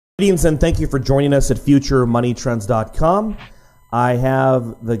Greetings and thank you for joining us at FutureMoneyTrends.com. I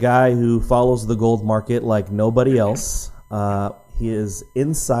have the guy who follows the gold market like nobody else. His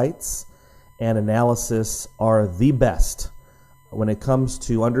insights and analysis are the best when it comes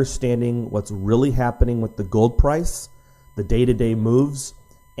to understanding what's really happening with the gold price, the day-to-day moves,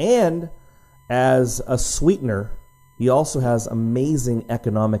 and as a sweetener, he also has amazing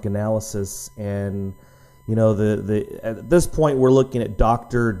economic analysis. And you know, at this point, we're looking at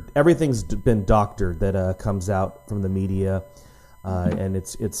everything's been doctored that comes out from the media, and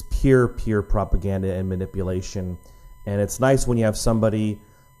it's pure propaganda and manipulation. And it's nice when you have somebody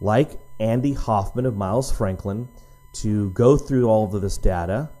like Andy Hoffman of Miles Franklin to go through all of this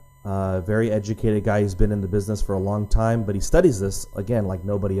data. Very educated guy who's been in the business for a long time, but he studies this, again, like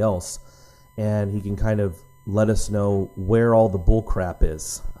nobody else. And he can kind of let us know where all the bull crap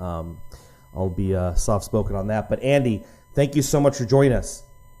is. I'll be soft-spoken on that. But Andy, thank you so much for joining us.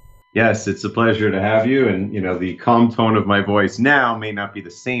 Yes, it's a pleasure to have you. And, you know, the calm tone of my voice now may not be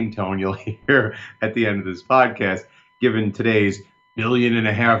the same tone you'll hear at the end of this podcast, given today's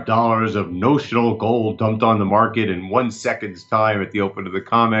 $1.5 billion of notional gold dumped on the market in 1 second's time at the open of the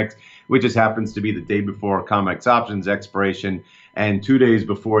COMEX, which just happens to be the day before COMEX options expiration and 2 days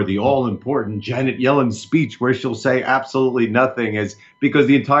before the all-important Janet Yellen speech where she'll say absolutely nothing, because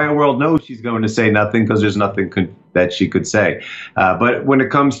the entire world knows she's going to say nothing because there's nothing that she could say. But when it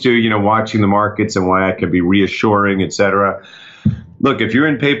comes to, you know, watching the markets and why I can be reassuring, etc., look, if you're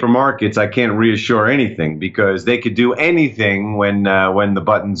in paper markets, I can't reassure anything because they could do anything when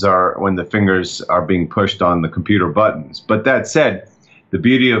the fingers are being pushed on the computer buttons. But that said, the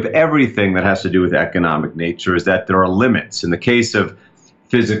beauty of everything that has to do with economic nature is that there are limits. In the case of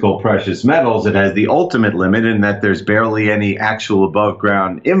physical precious metals, it has the ultimate limit in that there's barely any actual above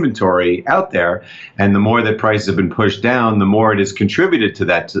ground inventory out there. And the more that prices have been pushed down, the more it has contributed to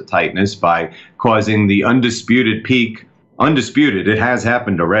that tightness by causing the undisputed peak. Undisputed, it has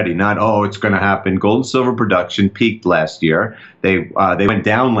happened already. Not, oh, it's going to happen. Gold and silver production peaked last year. They went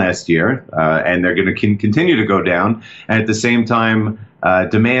down last year, and they're going to continue to go down. And at the same time,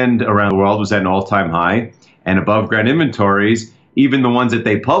 demand around the world was at an all-time high, and above ground inventories, even the ones that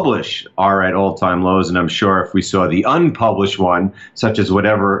they publish, are at all-time lows. And I'm sure if we saw the unpublished one, such as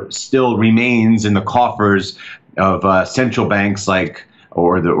whatever still remains in the coffers of central banks like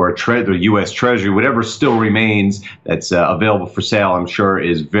the U.S. Treasury, whatever still remains that's available for sale, I'm sure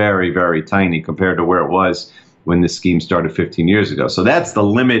is very, very tiny compared to where it was when this scheme started 15 years ago. So that's the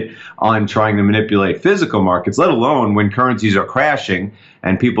limit on trying to manipulate physical markets, let alone when currencies are crashing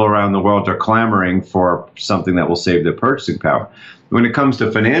and people around the world are clamoring for something that will save their purchasing power. When it comes to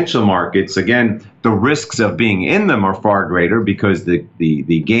financial markets, again, the risks of being in them are far greater because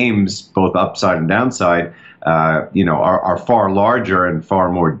the games, both upside and downside, are far larger and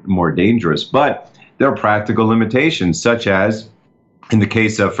far more dangerous. But there are practical limitations, such as in the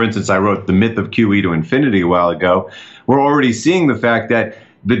case of, for instance, I wrote The Myth of QE to Infinity a while ago. We're already seeing the fact that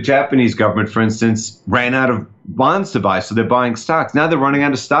the Japanese government, for instance, ran out of bonds to buy, so they're buying stocks. Now they're running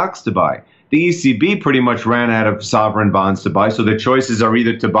out of stocks to buy. The ECB pretty much ran out of sovereign bonds to buy, so their choices are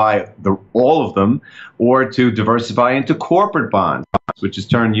either to buy all of them or to diversify into corporate bonds, which has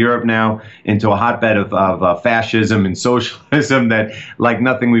turned Europe now into a hotbed of fascism and socialism that like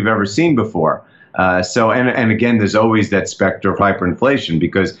nothing we've ever seen before. And again, there's always that specter of hyperinflation,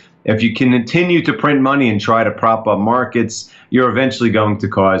 because if you can continue to print money and try to prop up markets, you're eventually going to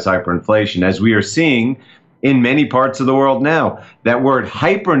cause hyperinflation, as we are seeing in many parts of the world now. That word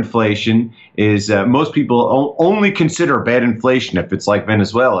hyperinflation is, most people only consider bad inflation if it's like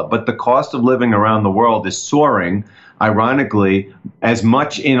Venezuela, but the cost of living around the world is soaring, ironically, as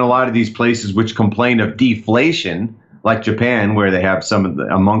much in a lot of these places which complain of deflation, like Japan, where they have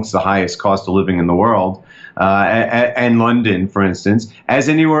amongst the highest cost of living in the world, and London, for instance, as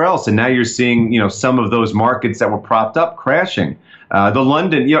anywhere else. And now you're seeing, some of those markets that were propped up crashing. The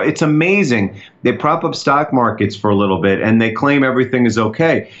London, it's amazing. They prop up stock markets for a little bit and they claim everything is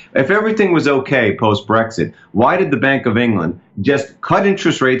okay. If everything was okay post-Brexit, why did the Bank of England just cut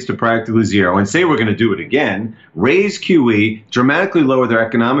interest rates to practically zero and say we're going to do it again, raise QE, dramatically lower their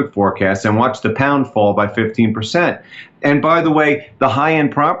economic forecasts, and watch the pound fall by 15%? And by the way, the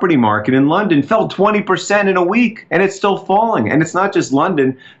high-end property market in London fell 20% in a week, and it's still falling. And it's not just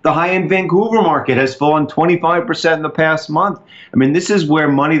London. The high-end Vancouver market has fallen 25% in the past month. I mean, this is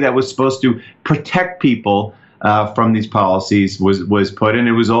where money that was supposed to protect people from these policies was put, and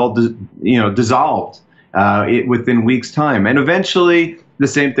it was all dissolved within weeks' time. And eventually, the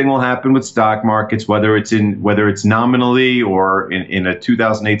same thing will happen with stock markets, whether it's nominally or in a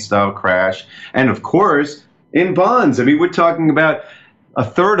 2008 style crash, and of course in bonds. I mean, we're talking about a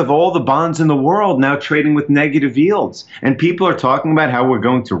third of all the bonds in the world now trading with negative yields. And people are talking about how we're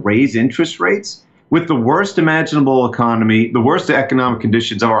going to raise interest rates with the worst imaginable economy, the worst economic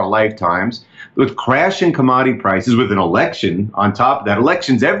conditions of our lifetimes, with crashing commodity prices, with an election on top of that,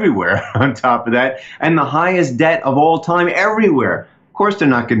 elections everywhere on top of that, and the highest debt of all time everywhere. Of course, they're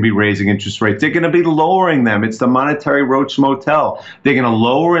not going to be raising interest rates. They're going to be lowering them. It's the monetary Roach Motel. They're going to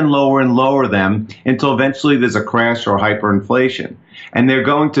lower and lower and lower them until eventually there's a crash or hyperinflation. And they're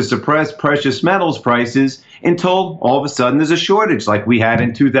going to suppress precious metals prices until all of a sudden there's a shortage like we had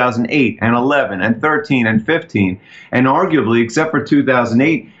in 2008 and 11 and 13 and 15. And arguably, except for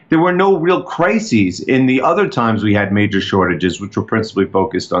 2008, there were no real crises in the other times we had major shortages, which were principally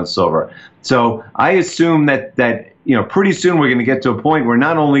focused on silver. So I assume that pretty soon we're going to get to a point where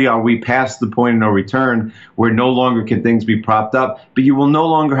not only are we past the point of no return, where no longer can things be propped up, but you will no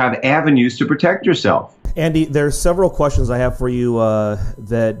longer have avenues to protect yourself. Andy, there's several questions I have for you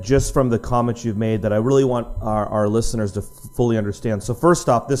that just from the comments you've made that I really want our listeners to fully understand. So first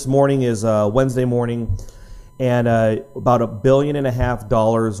off, this morning is Wednesday morning, and about $1.5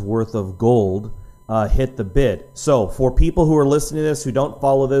 billion worth of gold hit the bid. So for people who are listening to this, who don't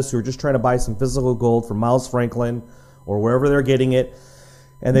follow this, who are just trying to buy some physical gold from Miles Franklin or wherever they're getting it,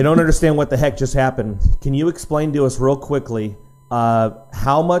 and they don't understand what the heck just happened, can you explain to us real quickly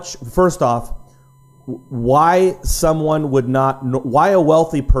how much, first off, why someone would not, why a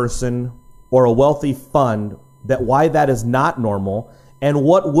wealthy person or a wealthy fund, why that is not normal, and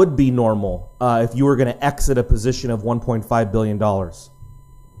what would be normal if you were going to exit a position of $1.5 billion?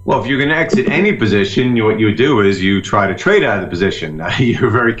 Well, if you're going to exit any position, what you do is you try to trade out of the position.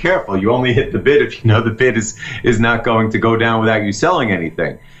 You're very careful. You only hit the bid if you know the bid is not going to go down without you selling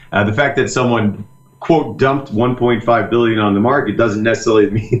anything. The fact that someone, quote, dumped $1.5 billion on the market doesn't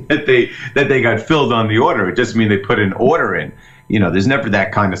necessarily mean that they got filled on the order. It just means they put an order in. There's never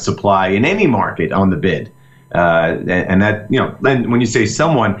that kind of supply in any market on the bid. And that, then when you say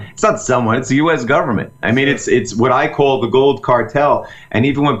someone, it's not someone, it's the U.S. government. I mean, it's what I call the gold cartel. And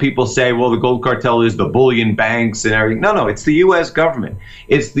even when people say, well, the gold cartel is the bullion banks and everything, no, it's the U.S. government.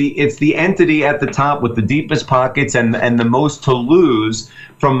 It's the entity at the top with the deepest pockets and the most to lose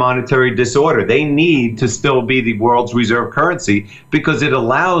from monetary disorder. They need to still be the world's reserve currency because it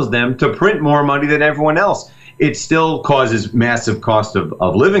allows them to print more money than everyone else. It still causes massive cost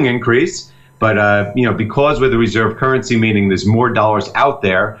of living increase. But, because we're the reserve currency, meaning there's more dollars out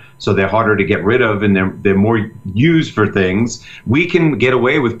there, so they're harder to get rid of and they're more used for things, we can get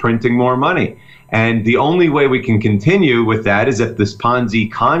away with printing more money. And the only way we can continue with that is if this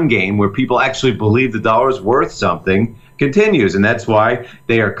Ponzi con game where people actually believe the dollar is worth something continues. And that's why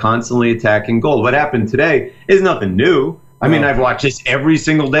they are constantly attacking gold. What happened today is nothing new. I mean, I've watched this every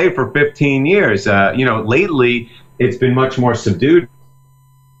single day for 15 years. Lately, it's been much more subdued.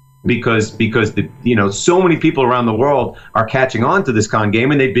 Because so many people around the world are catching on to this con game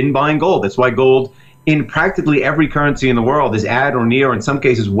and they've been buying gold. That's why gold in practically every currency in the world is at or near, in some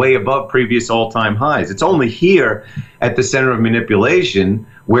cases way above previous all-time highs. It's only here at the center of manipulation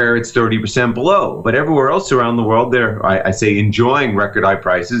where it's 30% below. But everywhere else around the world, they're, I say, enjoying record high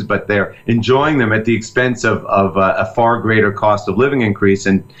prices, but they're enjoying them at the expense of a far greater cost of living increase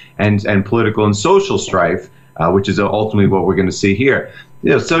and political and social strife, which is ultimately what we're going to see here.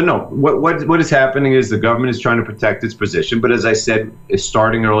 What is happening is the government is trying to protect its position. But as I said,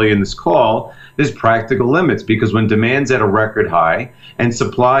 starting early in this call, there's practical limits because when demand's at a record high and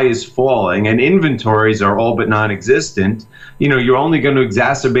supply is falling and inventories are all but non-existent, you're only going to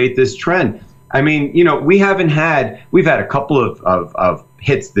exacerbate this trend. I mean, we've had a couple of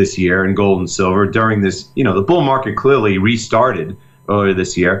hits this year in gold and silver during this, the bull market clearly restarted earlier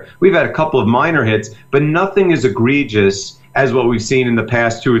this year. We've had a couple of minor hits, but nothing as egregious as what we've seen in the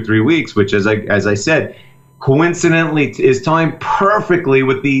past 2 or 3 weeks, which, as I said, coincidentally is timed perfectly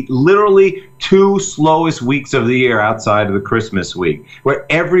with the literally 2 slowest weeks of the year outside of the Christmas week, where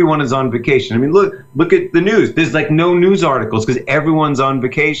everyone is on vacation. I mean, look at the news. There's like no news articles because everyone's on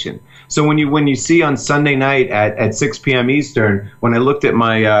vacation. So when you see on Sunday night at 6 p.m. Eastern, when I looked at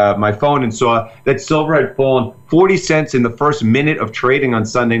my phone and saw that silver had fallen 40 cents in the first minute of trading on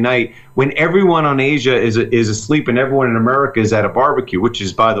Sunday night, when everyone on Asia is asleep and everyone in America is at a barbecue, which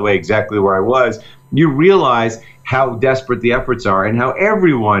is, by the way, exactly where I was, you realize how desperate the efforts are and how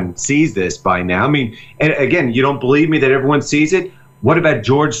everyone sees this by now. I mean, and again, you don't believe me that everyone sees it? What about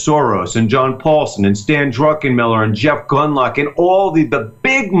George Soros and John Paulson and Stan Druckenmiller and Jeff Gundlach and all the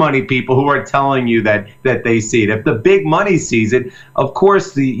big money people who are telling you that they see it? If the big money sees it, of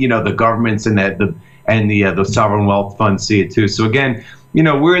course the governments and the sovereign wealth funds see it too. So again,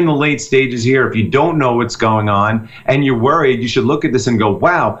 we're in the late stages here. If you don't know what's going on and you're worried, you should look at this and go,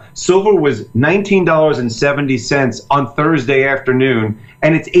 wow, silver was $19.70 on Thursday afternoon,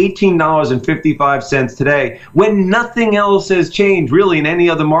 and it's $18.55 today, when nothing else has changed really in any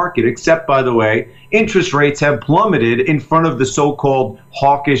other market, except, by the way, interest rates have plummeted in front of the so-called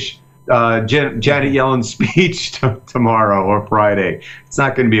hawkish Janet Yellen speech tomorrow or Friday. It's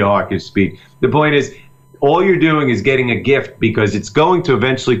not going to be a hawkish speech. The point is, all you're doing is getting a gift, because it's going to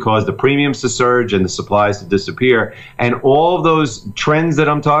eventually cause the premiums to surge and the supplies to disappear. And all of those trends that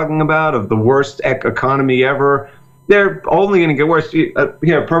I'm talking about of the worst economy ever, they're only going to get worse. Here,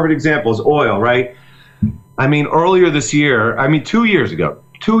 a perfect example is oil, right? I mean, earlier this year, 2 years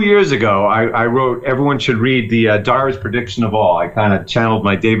ago, I wrote, everyone should read the direst prediction of all. I kind of channeled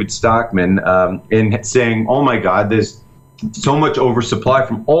my David Stockman in saying, oh my God, there's so much oversupply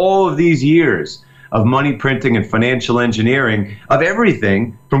from all of these years of money printing and financial engineering of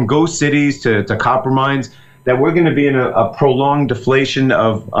everything from ghost cities to copper mines, that we're going to be in a prolonged deflation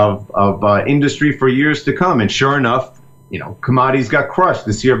of industry for years to come. And sure enough, commodities got crushed.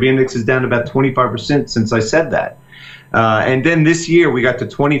 The CRB index is down about 25% since I said that. And then this year we got to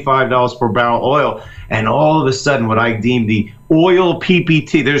 $25 per barrel oil, and all of a sudden what I deem the oil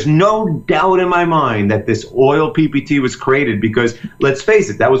PPT, there's no doubt in my mind that this oil PPT was created because, let's face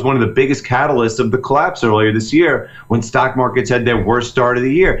it, that was one of the biggest catalysts of the collapse earlier this year when stock markets had their worst start of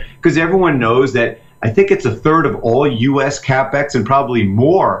the year. Because everyone knows that I think it's a third of all U.S. CapEx and probably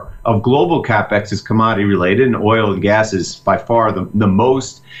more of global CapEx is commodity related, and oil and gas is by far the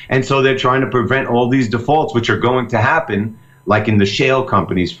most. And so they're trying to prevent all these defaults, which are going to happen, like in the shale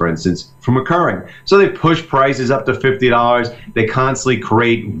companies, for instance, from occurring. So they push prices up to $50. They constantly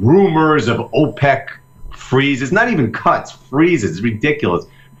create rumors of OPEC freezes, not even cuts, freezes. It's ridiculous.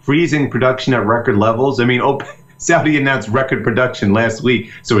 Freezing production at record levels. I mean, Saudi announced record production last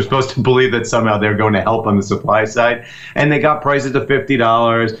week, so we're supposed to believe that somehow they're going to help on the supply side. And they got prices to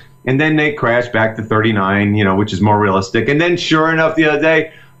 $50, and then they crashed back to 39, which is more realistic. And then sure enough, the other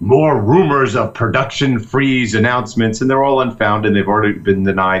day, more rumors of production freeze announcements, and they're all unfounded. They've already been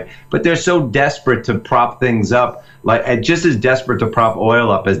denied. But they're so desperate to prop things up, just as desperate to prop oil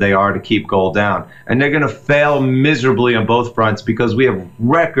up as they are to keep gold down. And they're going to fail miserably on both fronts because we have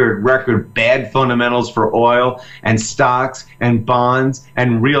record bad fundamentals for oil and stocks and bonds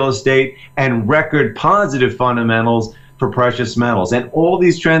and real estate, and record positive fundamentals for precious metals. And all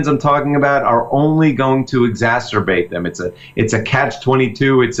these trends I'm talking about are only going to exacerbate them. It's a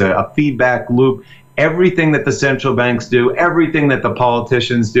catch-22. It's a feedback loop. Everything that the central banks do, everything that the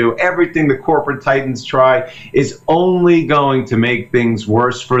politicians do, everything the corporate titans try is only going to make things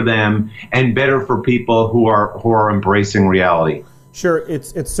worse for them and better for people who are embracing reality. Sure,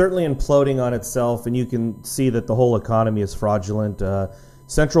 it's certainly imploding on itself, and you can see that the whole economy is fraudulent.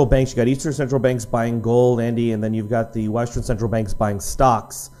 Central banks, you got Eastern central banks buying gold, Andy, and then you've got the Western central banks buying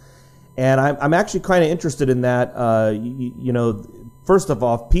stocks. And I'm actually kind of interested in that. First of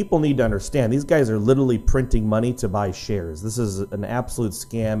all, people need to understand these guys are literally printing money to buy shares. This is an absolute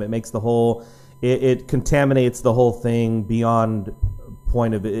scam. It makes it contaminates the whole thing beyond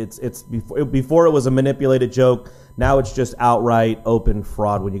point of it. It's before it was a manipulated joke. Now it's just outright open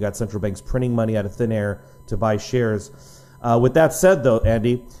fraud when you got central banks printing money out of thin air to buy shares. With that said, though,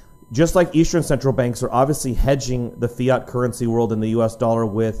 Andy, just like Eastern central banks are obviously hedging the fiat currency world and the U.S. dollar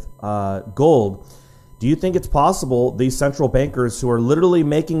with gold, do you think it's possible these central bankers who are literally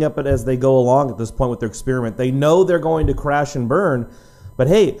making up it as they go along at this point with their experiment, they know they're going to crash and burn, but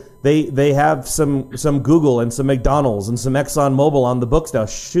hey, they have some Google and some McDonald's and some Exxon Mobil on the books now.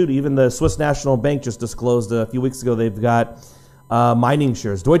 Shoot, even the Swiss National Bank just disclosed a few weeks ago they've got mining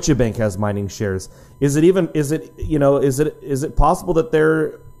shares. Deutsche Bank has mining shares. Is it possible that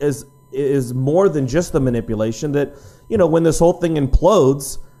there is more than just the manipulation, that when this whole thing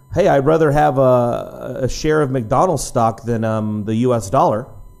implodes, hey, I'd rather have a share of McDonald's stock than the U.S. dollar?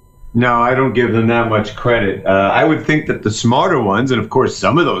 No, I don't give them that much credit. I would think that the smarter ones, and of course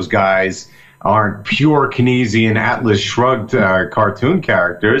some of those guys aren't pure Keynesian Atlas Shrugged cartoon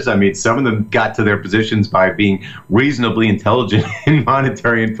characters. I mean, some of them got to their positions by being reasonably intelligent in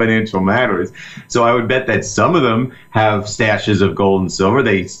monetary and financial matters. So I would bet that some of them have stashes of gold and silver.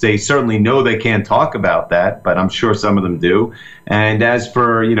 They certainly know they can't talk about that, but I'm sure some of them do. And as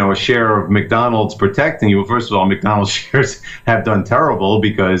for, a share of McDonald's protecting you, well, first of all, McDonald's shares have done terrible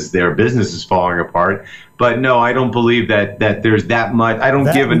because their business is falling apart. But no, I don't believe that there's that much. I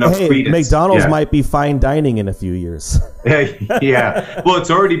don't give enough credence. McDonald's might be fine dining in a few years. Yeah. Well, it's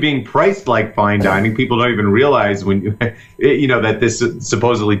already being priced like fine dining. People don't even realize that this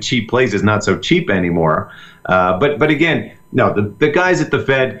supposedly cheap place is not so cheap anymore. But again, no, the guys at the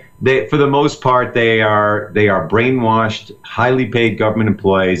Fed, they, for the most part, they are brainwashed, highly paid government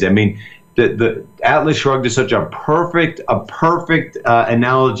employees. I mean, the Atlas Shrugged is such a perfect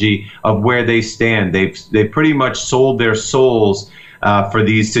analogy of where they stand. They pretty much sold their souls for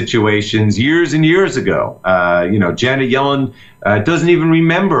these situations years and years ago. Janet Yellen doesn't even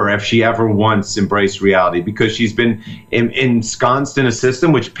remember if she ever once embraced reality, because she's been ensconced in a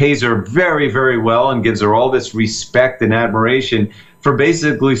system which pays her very, very well and gives her all this respect and admiration for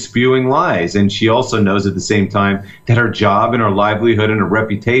basically spewing lies. And she also knows at the same time that her job and her livelihood and her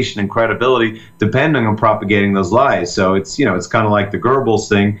reputation and credibility depend on propagating those lies. So it's kind of like the Goebbels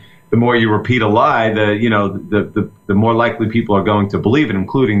thing. The more you repeat a lie, the more likely people are going to believe it,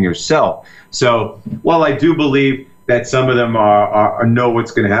 including yourself. So while I do believe that some of them know what's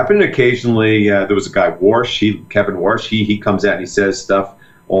going to happen, occasionally there was a guy, Kevin Warsh, he comes out and he says stuff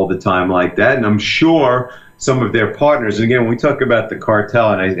all the time like that. And I'm sure some of their partners, and again, when we talk about the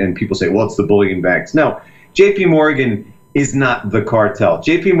cartel, and people say, well, it's the bullion banks. No, JP Morgan is not the cartel.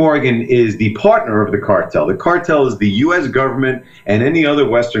 JP Morgan is the partner of the cartel. The cartel is the U.S. government and any other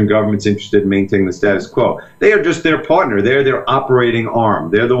Western governments interested in maintaining the status quo. They are just their partner. They're their operating arm.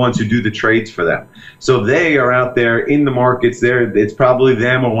 They're the ones who do the trades for them. So they are out there in the markets. It's probably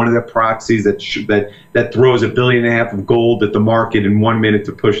them or one of their proxies that throws $1.5 billion of gold at the market in 1 minute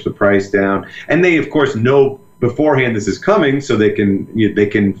to push the price down. And they, of course, know beforehand this is coming, so they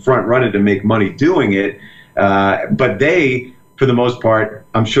can front run it and make money doing it. But they, for the most part,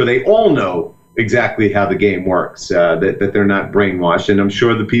 I'm sure they all know exactly how the game works, that they're not brainwashed. And I'm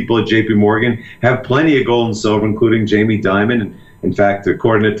sure the people at JP Morgan have plenty of gold and silver, including Jamie Dimon. And in fact,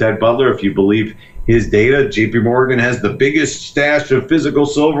 according to Ted Butler, if you believe his data, JP Morgan has the biggest stash of physical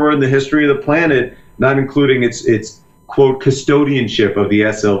silver in the history of the planet, not including its quote, custodianship of the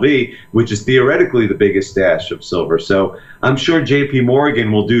SLV, which is theoretically the biggest stash of silver. So I'm sure JP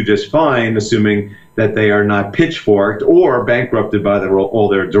Morgan will do just fine, assuming that they are not pitchforked or bankrupted by all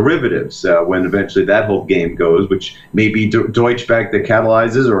their derivatives when eventually that whole game goes, which may be Deutsche Bank that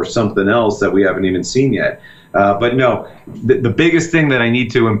catalyzes or something else that we haven't even seen yet. But no, the biggest thing that I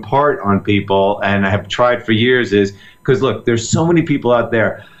need to impart on people, and I have tried for years, is because, look, there's so many people out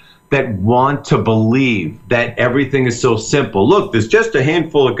there that want to believe that everything is so simple. Look, there's just a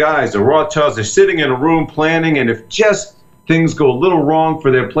handful of guys, the Rothschilds, they're sitting in a room planning, and if just things go a little wrong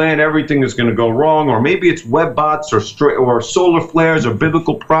for their plan, everything is going to go wrong. Or maybe it's web bots or solar flares or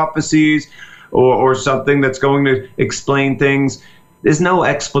biblical prophecies or something that's going to explain things. There's no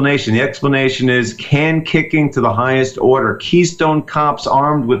explanation. The explanation is can kicking to the highest order, Keystone cops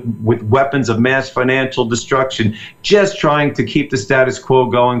armed with weapons of mass financial destruction, just trying to keep the status quo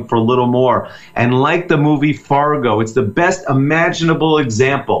going for a little more. And like the movie Fargo, it's the best imaginable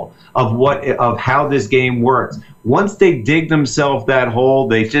example of how this game works. Once they dig themselves that hole,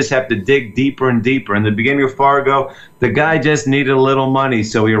 they just have to dig deeper and deeper. In the beginning of Fargo, the guy just needed a little money,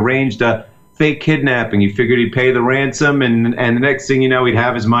 so he arranged a fake kidnapping. He figured he'd pay the ransom, and the next thing you know, he'd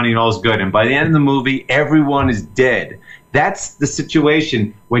have his money and all's good. And by the end of the movie, everyone is dead. That's the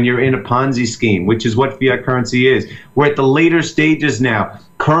situation when you're in a Ponzi scheme, which is what fiat currency is. We're at the later stages now.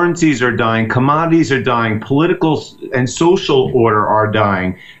 Currencies are dying, commodities are dying, political and social order are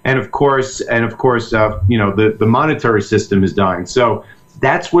dying, and of course, the monetary system is dying. So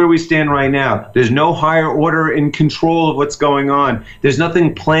that's where we stand right now. There's no higher order in control of what's going on. There's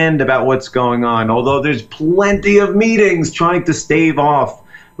nothing planned about what's going on, although there's plenty of meetings trying to stave off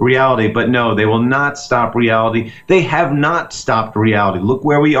reality. But no, they will not stop reality. They have not stopped reality. Look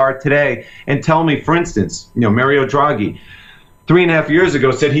where we are today. And tell me, for instance, Mario Draghi, 3.5 years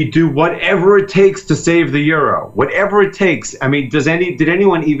ago said he'd do whatever it takes to save the euro. Whatever it takes. I mean, did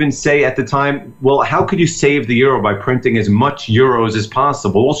anyone even say at the time, well, how could you save the euro by printing as much euros as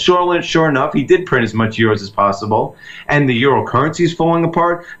possible? Well, sure enough, he did print as much euros as possible. And the euro currency is falling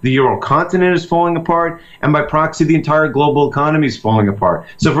apart. The euro continent is falling apart. And by proxy, the entire global economy is falling apart.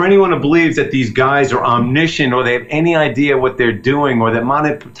 So for anyone who believes that these guys are omniscient or they have any idea what they're doing or that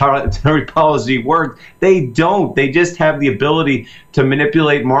monetary policy works, they don't. They just have the ability to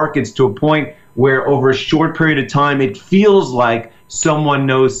manipulate markets to a point where over a short period of time it feels like someone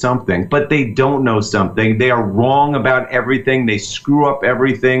knows something, but they don't know something. They are wrong about everything. They screw up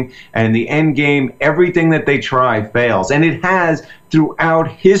everything, and in the end game, everything that they try fails. And it has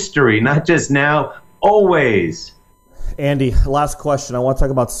throughout history, not just now, always. Andy, last question. I want to talk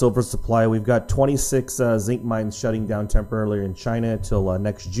about silver supply. We've got 26 zinc mines shutting down temporarily in China till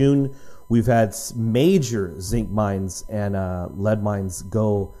next June. We've had major zinc mines and lead mines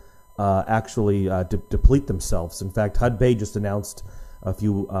go actually deplete themselves. In fact, Hudbay just announced a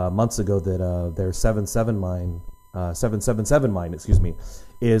few months ago that their 7-7 mine 777 mine, excuse me,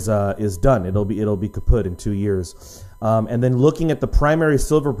 is done. It'll be kaput in 2 years. And then looking at the primary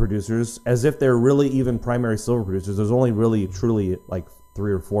silver producers, as if they're really even primary silver producers, there's only really truly like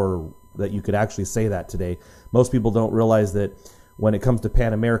 3 or 4 that you could actually say that today. Most people don't realize that when it comes to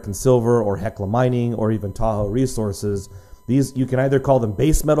Pan American Silver or Hecla Mining or even Tahoe Resources, these, you can either call them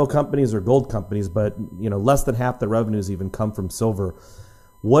base metal companies or gold companies, but less than half the revenues even come from silver.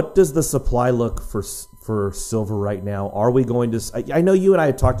 What does the supply look for silver right now? Are we going to? I know you and I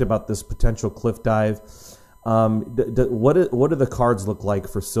had talked about this potential cliff dive. What do the cards look like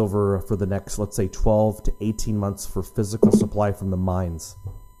for silver for the next, let's say, 12 to 18 months for physical supply from the mines?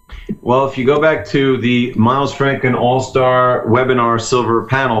 Well, if you go back to the Miles Franken All-Star Webinar Silver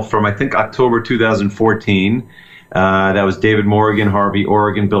Panel from, I think, October 2014, that was David Morgan, Harvey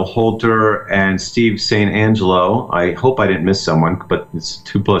Oregon, Bill Holter, and Steve St. Angelo. I hope I didn't miss someone, but it's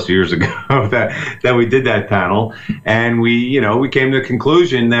 2+ years ago that we did that panel. And we came to the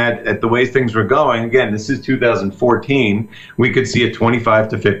conclusion that at the way things were going, again, this is 2014, we could see a 25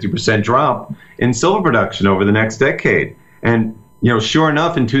 to 50% drop in silver production over the next decade. And sure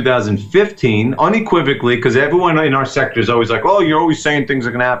enough, in 2015, unequivocally, because everyone in our sector is always like, oh, you're always saying things are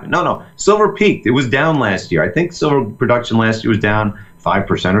going to happen. No, silver peaked. It was down last year. I think silver production last year was down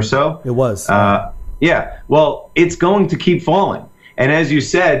 5% or so. It was. Yeah. Well, it's going to keep falling. And as you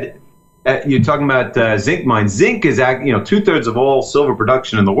said, you're talking about zinc mines. Zinc is, 2/3 of all silver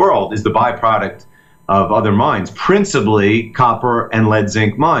production in the world is the byproduct of other mines, principally copper and lead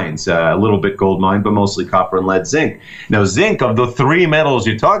zinc mines, a little bit gold mine, but mostly copper and lead zinc. Now, zinc, of the 3 metals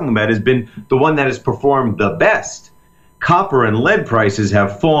you're talking about, has been the one that has performed the best. Copper and lead prices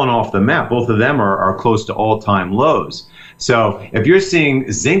have fallen off the map. Both of them are close to all-time lows. So if you're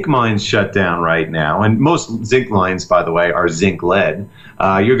seeing zinc mines shut down right now, and most zinc mines, by the way, are zinc lead,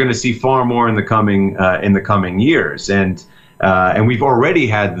 you're going to see far more in the coming years. And we've already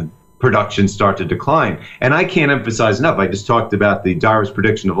had production start to decline. And I can't emphasize enough. I just talked about the direst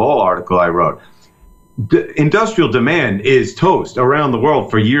prediction of all article I wrote. Industrial demand is toast around the world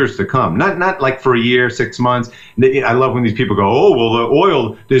for years to come. Not like for a year, 6 months. I love when these people go, oh, well, the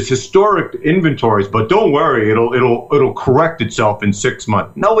oil, there's historic inventories, but don't worry, it'll correct itself in 6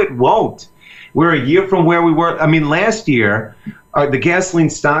 months. No, it won't. We're a year from where we were. I mean, last year, the gasoline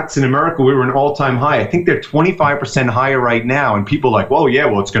stocks in America, we were an all-time high. I think they're 25% higher right now. And people are like, well, yeah,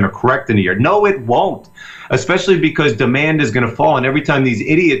 well, it's going to correct in a year. No, it won't, especially because demand is going to fall. And every time these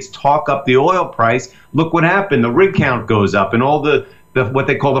idiots talk up the oil price, look what happened. The rig count goes up and all the what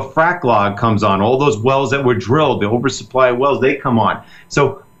they call the frack log comes on. All those wells that were drilled, the oversupply of wells, they come on.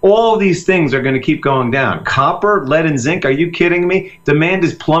 So all these things are going to keep going down. Copper, lead, and zinc, are you kidding me? Demand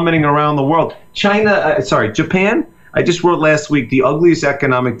is plummeting around the world. Japan, I just wrote last week the ugliest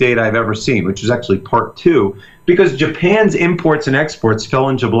economic data I've ever seen, which is actually part 2, because Japan's imports and exports fell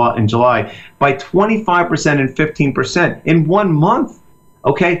in July by 25% and 15% in 1 month.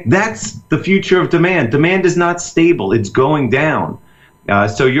 Okay, that's the future of demand. Demand is not stable. It's going down.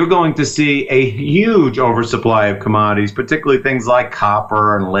 So you're going to see a huge oversupply of commodities, particularly things like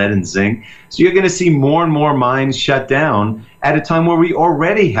copper and lead and zinc. So you're going to see more and more mines shut down at a time where we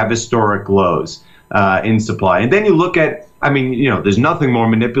already have historic lows in supply. And then you look at, there's nothing more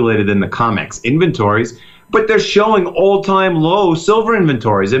manipulated than the COMEX inventories, but they're showing all-time low silver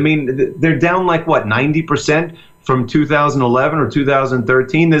inventories. I mean, they're down like, what, 90% from 2011 or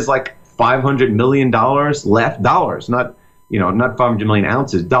 2013? There's like $500 million left, dollars, not 500 million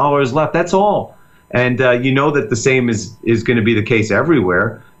ounces, dollars left. That's all. And that the same is going to be the case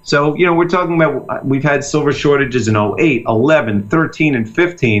everywhere. So, we're talking about, we've had silver shortages in 08, 11, 13, and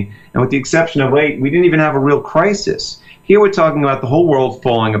 15. And with the exception of 8, we didn't even have a real crisis. Here we're talking about the whole world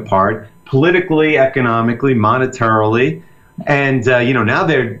falling apart, politically, economically, monetarily. And, now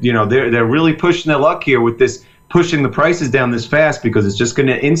they're really pushing their luck here with this, pushing the prices down this fast, because it's just going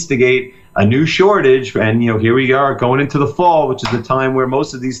to instigate a new shortage. And, here we are going into the fall, which is the time where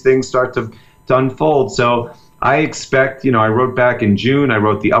most of these things start to unfold. So I expect, I wrote back in June, I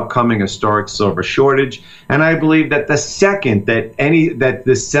wrote the upcoming historic silver shortage. And I believe that the second that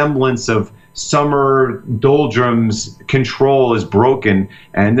the semblance of summer doldrums control is broken,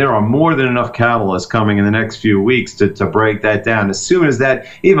 and there are more than enough catalysts coming in the next few weeks to break that down. As soon as that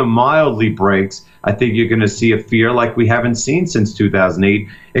even mildly breaks, I think you're going to see a fear like we haven't seen since 2008,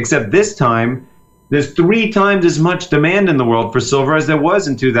 except this time there's 3 times as much demand in the world for silver as there was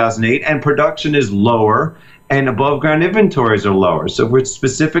in 2008, and production is lower, and above-ground inventories are lower. So if we're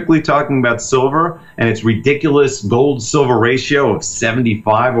specifically talking about silver and its ridiculous gold-silver ratio of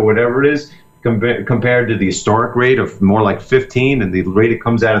 75 or whatever it is, compared to the historic rate of more like 15, and the rate it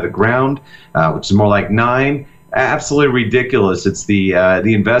comes out of the ground, which is more like 9, Absolutely ridiculous. It's the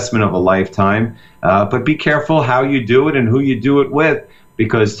investment of a lifetime. But be careful how you do it and who you do it with,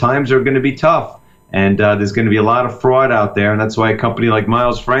 because times are going to be tough. And there's going to be a lot of fraud out there. And that's why a company like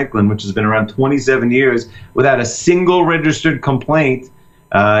Miles Franklin, which has been around 27 years without a single registered complaint,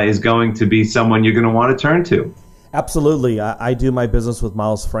 is going to be someone you're going to want to turn to. Absolutely. I do my business with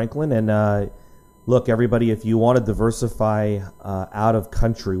Miles Franklin. And look, everybody, if you want to diversify out of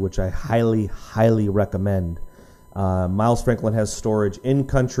country, which I highly, highly recommend, Miles Franklin has storage in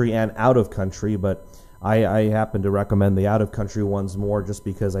country and out of country, but I happen to recommend the out of country ones more just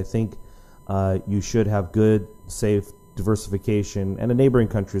because I think you should have good, safe diversification. And in neighboring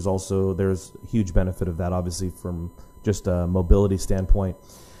countries also, there's huge benefit of that, obviously, from just a mobility standpoint.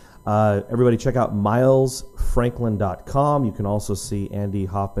 Everybody check out milesfranklin.com. You can also see Andy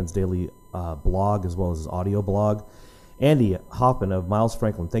Hoffman's daily blog as well as his audio blog. Andy Hoffman of Miles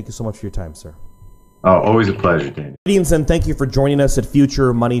Franklin, thank you so much for your time, sir. Oh, always a pleasure, Dan. Greetings and thank you for joining us at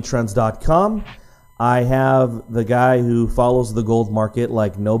futuremoneytrends.com. I have the guy who follows the gold market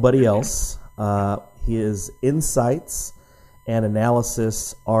like nobody else. His insights and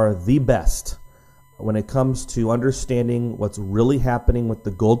analysis are the best when it comes to understanding what's really happening with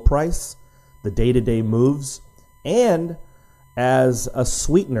the gold price, the day-to-day moves, and as a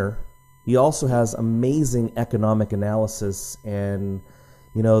sweetener, he also has amazing economic analysis. And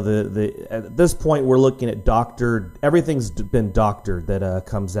you know, at this point we're looking at everything's been doctored that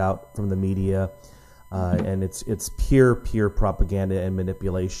comes out from the media, and it's pure propaganda and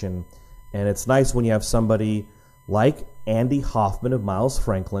manipulation. And it's nice when you have somebody like Andy Hoffman of Miles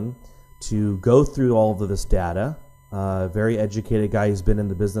Franklin to go through all of this data. Very educated guy who's been in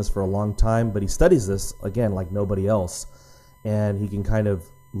the business for a long time, but he studies this, again, like nobody else. And he can kind of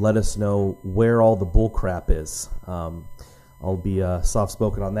let us know where all the bull crap is. I'll be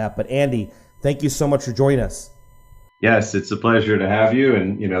soft-spoken on that. But Andy, thank you so much for joining us. Yes, it's a pleasure to have you.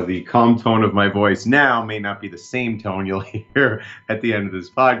 And, you know, the calm tone of my voice now may not be the same tone you'll hear at the end of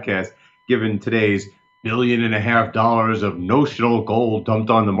this podcast, given today's $1.5 billion of notional gold dumped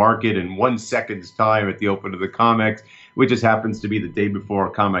on the market in 1 second's time at the open of the COMEX, which just happens to be the day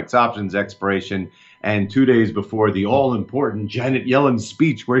before COMEX options expiration and 2 days before the all-important Janet Yellen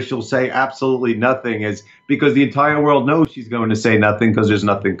speech where she'll say absolutely nothing, because the entire world knows she's going to say nothing because there's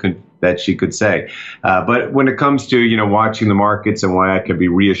nothing that she could say. But when it comes to, you know, watching the markets and why I can be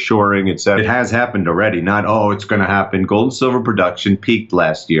reassuring, it has happened already. Not, oh, it's going to happen. Gold and silver production peaked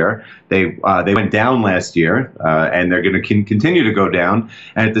last year. They went down last year, and they're going to continue to go down.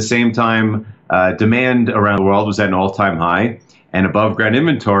 And at the same time, demand around the world was at an all-time high, and above ground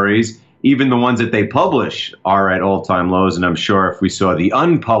inventories, even the ones that they publish, are at all-time lows. And I'm sure if we saw the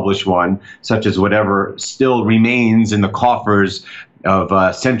unpublished one, such as whatever still remains in the coffers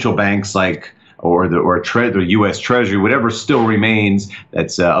of central banks or the U.S. Treasury, whatever still remains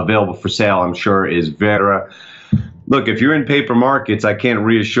that's available for sale, I'm sure is very. Look, if you're in paper markets, I can't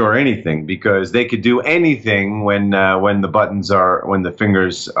reassure anything, because they could do anything when the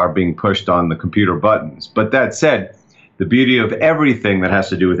fingers are being pushed on the computer buttons. But that said, the beauty of everything that has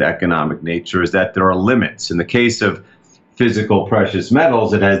to do with economic nature is that there are limits. In the case of physical precious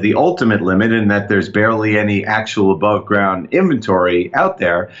metals, it has the ultimate limit in that there's barely any actual above ground inventory out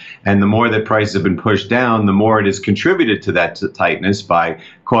there. And the more that prices have been pushed down, the more it has contributed to that tightness by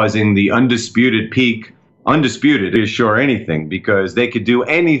causing the undisputed peak. Undisputed, reassure anything, because they could do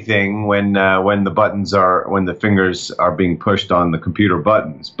anything when the fingers are being pushed on the computer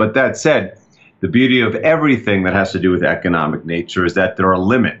buttons. But that said, the beauty of everything that has to do with economic nature is that there are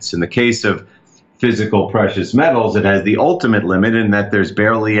limits. In the case of physical precious metals, it has the ultimate limit in that there's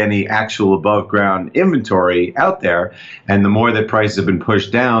barely any actual above ground inventory out there. And the more that prices have been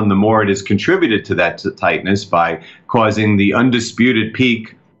pushed down, the more it has contributed to that tightness by causing the undisputed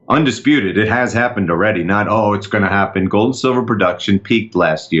peak. Undisputed, it has happened already. Not, oh, it's going to happen. Gold and silver production peaked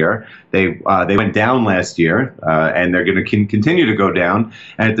last year. They went down last year, and they're going to continue to go down.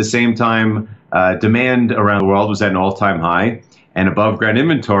 And at the same time, demand around the world was at an all-time high, and above ground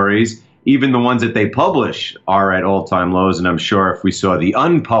inventories, even the ones that they publish, are at all-time lows. And I'm sure if we saw the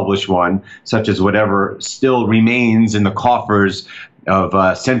unpublished one, such as whatever still remains in the coffers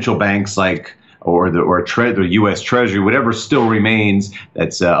of central banks or the U.S. Treasury, whatever still remains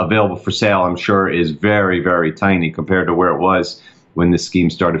that's available for sale, I'm sure is very, very tiny compared to where it was when this scheme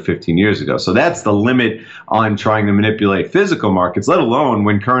started 15 years ago. So that's the limit on trying to manipulate physical markets, let alone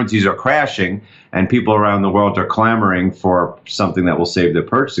when currencies are crashing and people around the world are clamoring for something that will save their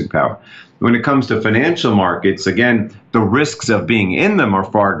purchasing power. When it comes to financial markets, again, the risks of being in them are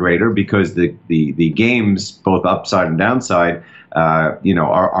far greater, because the games, both upside and downside,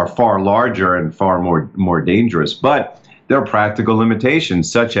 are far larger and far more dangerous. But there are practical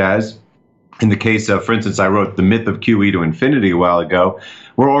limitations, such as in the case of, for instance, I wrote The Myth of QE to Infinity a while ago.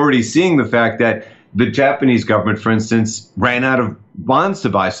 We're already seeing the fact that the Japanese government, for instance, ran out of bonds to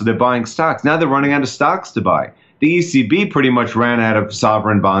buy, so they're buying stocks. Now they're running out of stocks to buy. The ECB pretty much ran out of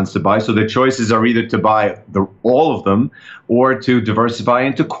sovereign bonds to buy, so their choices are either to buy all of them or to diversify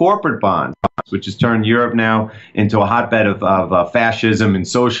into corporate bonds, which has turned Europe now into a hotbed of fascism and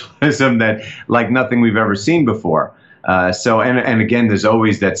socialism that like nothing we've ever seen before. And again, there's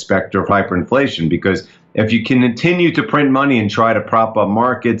always that specter of hyperinflation, because if you can continue to print money and try to prop up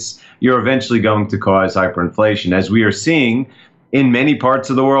markets, you're eventually going to cause hyperinflation, as we are seeing in many parts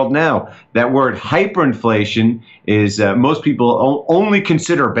of the world now. That word hyperinflation is, most people only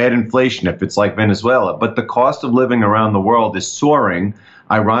consider bad inflation if it's like Venezuela, but the cost of living around the world is soaring,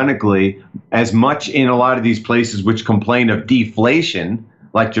 ironically, as much in a lot of these places which complain of deflation,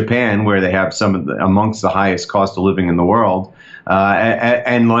 like Japan, where they have amongst the highest cost of living in the world,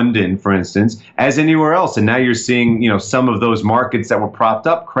 and London, for instance, as anywhere else. And now you're seeing, some of those markets that were propped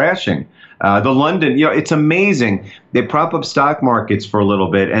up crashing. The London, it's amazing. They prop up stock markets for a little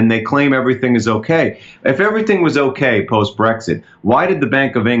bit and they claim everything is okay. If everything was okay post-Brexit, why did the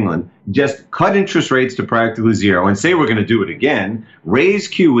Bank of England just cut interest rates to practically zero and say we're going to do it again, raise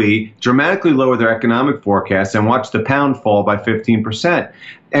QE, dramatically lower their economic forecasts, and watch the pound fall by 15%?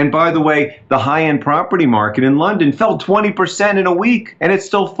 And by the way, the high-end property market in London fell 20% in a week, and it's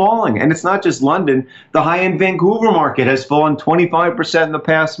still falling. And it's not just London. The high-end Vancouver market has fallen 25% in the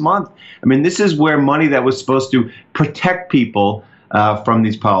past month. I mean, this is where money that was supposed to protect people from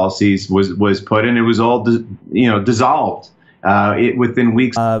these policies was put, and it was all dissolved within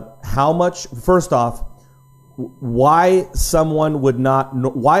weeks. How much? First off, why someone would not?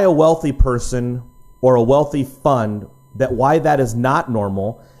 Why a wealthy person or a wealthy fund? Why that is not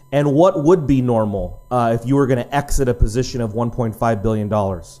normal, and what would be normal if you were going to exit a position of $1.5 billion?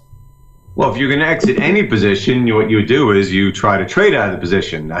 Well, if you're going to exit any position, what you do is you try to trade out of the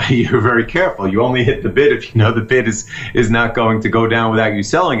position. You're very careful. You only hit the bid if you know the bid is not going to go down without you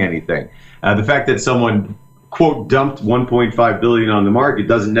selling anything. The fact that someone, quote, dumped $1.5 billion on the market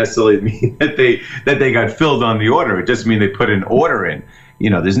doesn't necessarily mean that they got filled on the order. It just means they put an order in.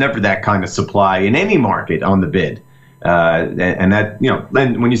 There's never that kind of supply in any market on the bid. And that,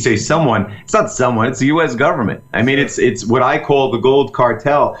 then when you say someone, it's not someone, it's the U.S. government. I mean, it's what I call the gold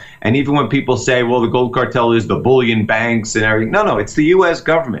cartel. And even when people say, well, the gold cartel is the bullion banks and everything, no, it's the U.S.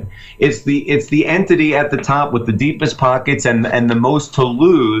 government. It's the entity at the top with the deepest pockets and the most to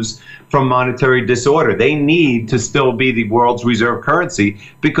lose from monetary disorder. They need to still be the world's reserve currency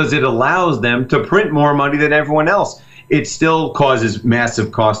because it allows them to print more money than everyone else. It still causes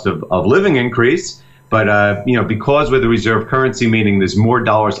massive cost of living increase. But, because we're the reserve currency, meaning there's more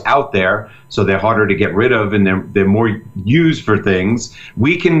dollars out there, so they're harder to get rid of and they're more used for things,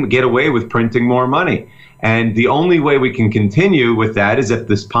 we can get away with printing more money. And the only way we can continue with that is if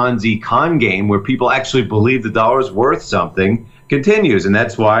this Ponzi con game, where people actually believe the dollar's worth something, continues. And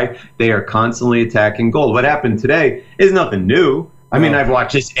that's why they are constantly attacking gold. What happened today is nothing new. I mean, I've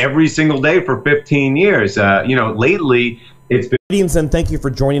watched this every single day for 15 years. Lately, it's been... Greetings and thank you for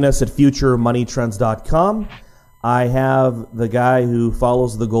joining us at FutureMoneyTrends.com. I have the guy who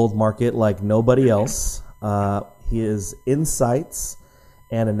follows the gold market like nobody else. His insights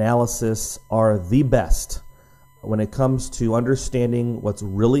and analysis are the best when it comes to understanding what's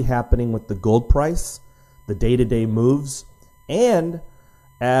really happening with the gold price, the day-to-day moves, and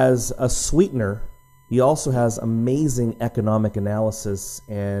as a sweetener, he also has amazing economic analysis.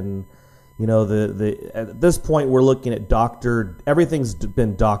 And at this point, we're looking at everything's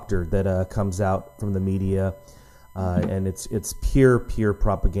been doctored that comes out from the media, and it's pure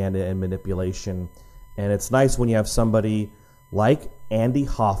propaganda and manipulation. And it's nice when you have somebody like Andy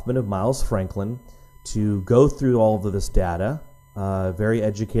Hoffman of Miles Franklin to go through all of this data. Very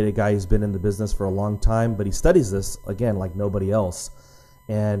educated guy who's been in the business for a long time, but he studies this, again, like nobody else.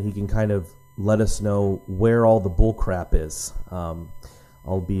 And he can kind of let us know where all the bull crap is.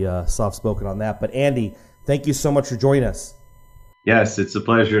 I'll be soft-spoken on that. But Andy, thank you so much for joining us. Yes, it's a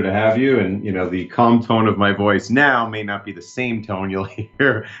pleasure to have you. And, the calm tone of my voice now may not be the same tone you'll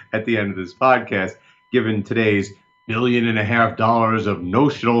hear at the end of this podcast, given today's $1.5 billion of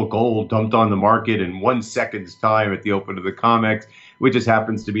notional gold dumped on the market in 1 second's time at the open of the COMEX, which just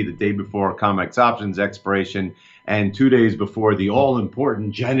happens to be the day before COMEX options expiration and 2 days before the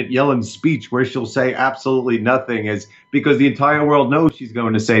all-important Janet Yellen speech where she'll say absolutely nothing, because the entire world knows she's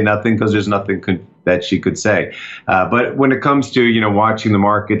going to say nothing because there's nothing that she could say. But when it comes to, watching the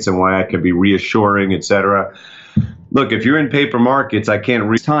markets and why I can be reassuring, etc., look, if you're in paper markets, I can't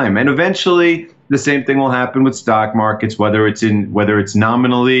read time. And eventually the same thing will happen with stock markets, whether it's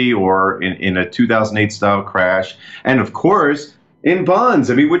nominally or in a 2008 style crash. And of course, in bonds.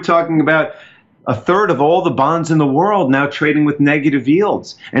 I mean, we're talking about a third of all the bonds in the world now trading with negative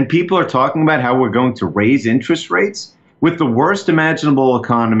yields. And people are talking about how we're going to raise interest rates with the worst imaginable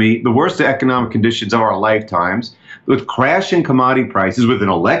economy, the worst economic conditions of our lifetimes, with crashing commodity prices, with an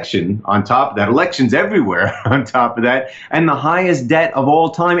election on top of that, elections everywhere on top of that, and the highest debt of all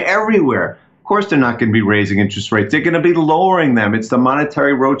time everywhere. Of course, they're not going to be raising interest rates. They're going to be lowering them. It's the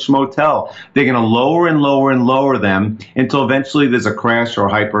monetary Roach Motel. They're going to lower and lower and lower them until eventually there's a crash or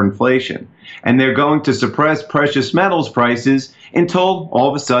hyperinflation. And they're going to suppress precious metals prices until all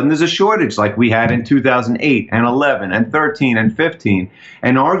of a sudden there's a shortage like we had in 2008 and 11 and 13 and 15.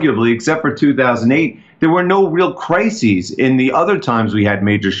 And arguably, except for 2008, there were no real crises in the other times we had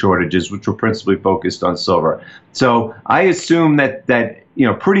major shortages, which were principally focused on silver. So I assume that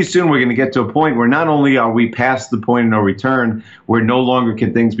pretty soon we're going to get to a point where not only are we past the point of no return, where no longer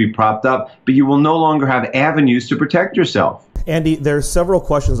can things be propped up, but you will no longer have avenues to protect yourself. Andy, there's several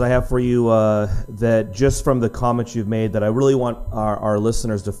questions I have for you that just from the comments you've made that I really want our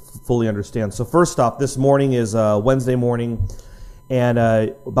listeners to fully understand. So first off, this morning is Wednesday morning, and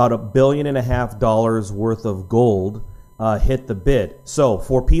about $1.5 billion worth of gold hit the bid. So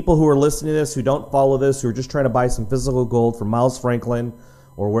for people who are listening to this, who don't follow this, who are just trying to buy some physical gold from Miles Franklin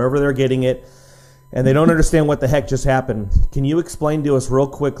or wherever they're getting it, and they don't understand what the heck just happened, can you explain to us real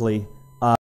quickly